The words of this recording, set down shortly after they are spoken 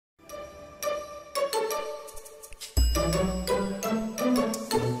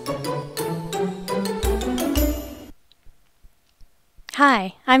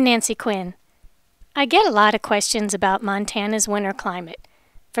Hi, I'm Nancy Quinn. I get a lot of questions about Montana's winter climate.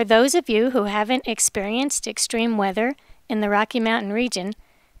 For those of you who haven't experienced extreme weather in the Rocky Mountain region,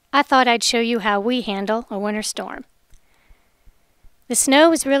 I thought I'd show you how we handle a winter storm. The snow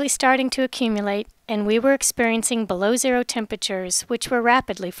was really starting to accumulate, and we were experiencing below zero temperatures, which were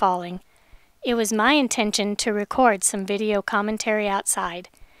rapidly falling. It was my intention to record some video commentary outside,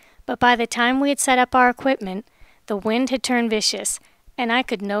 but by the time we had set up our equipment, the wind had turned vicious, and I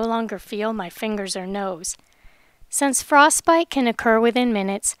could no longer feel my fingers or nose. Since frostbite can occur within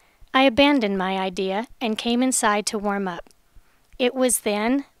minutes, I abandoned my idea and came inside to warm up. It was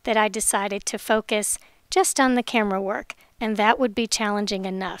then that I decided to focus just on the camera work, and that would be challenging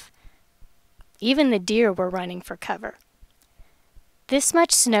enough. Even the deer were running for cover. This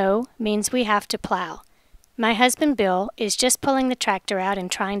much snow means we have to plow. My husband Bill is just pulling the tractor out and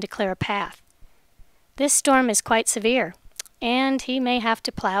trying to clear a path. This storm is quite severe, and he may have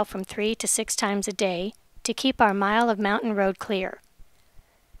to plow from 3 to 6 times a day to keep our mile of mountain road clear.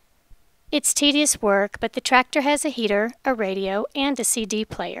 It's tedious work, but the tractor has a heater, a radio, and a CD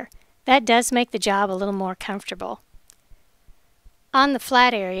player. That does make the job a little more comfortable. On the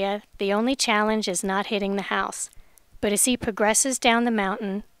flat area, the only challenge is not hitting the house, but as he progresses down the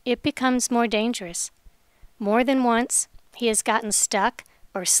mountain, it becomes more dangerous. More than once, he has gotten stuck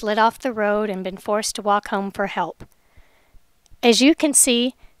or slid off the road and been forced to walk home for help. As you can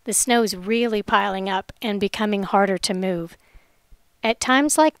see, the snow is really piling up and becoming harder to move. At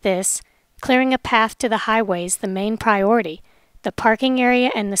times like this, clearing a path to the highway is the main priority. The parking area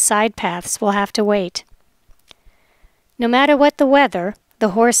and the side paths will have to wait. No matter what the weather, the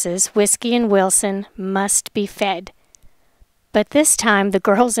horses, Whiskey and Wilson, must be fed. But this time the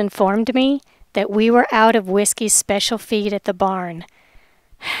girls informed me that we were out of Whiskey's special feed at the barn.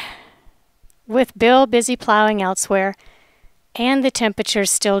 With Bill busy plowing elsewhere, and the temperatures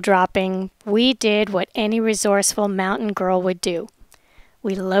still dropping, we did what any resourceful mountain girl would do.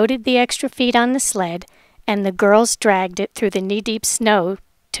 We loaded the extra feed on the sled, and the girls dragged it through the knee-deep snow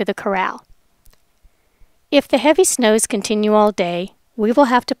to the corral. If the heavy snows continue all day, we will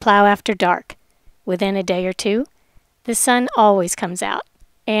have to plow after dark. Within a day or two, the sun always comes out,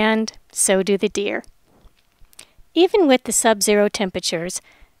 and so do the deer. Even with the sub-zero temperatures,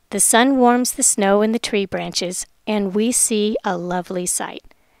 the sun warms the snow in the tree branches, and we see a lovely sight.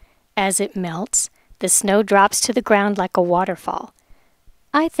 As it melts, the snow drops to the ground like a waterfall.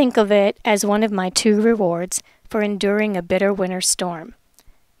 I think of it as one of my 2 rewards for enduring a bitter winter storm.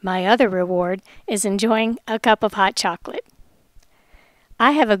 My other reward is enjoying a cup of hot chocolate.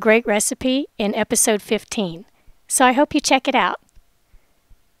 I have a great recipe in episode 15, so I hope you check it out.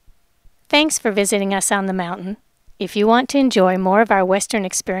 Thanks for visiting us on the mountain. If you want to enjoy more of our Western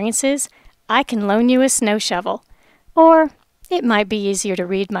experiences, I can loan you a snow shovel. Or it might be easier to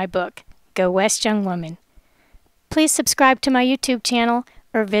read my book, Go West, Young Woman. Please subscribe to my YouTube channel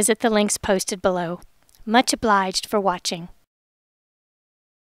or visit the links posted below. Much obliged for watching.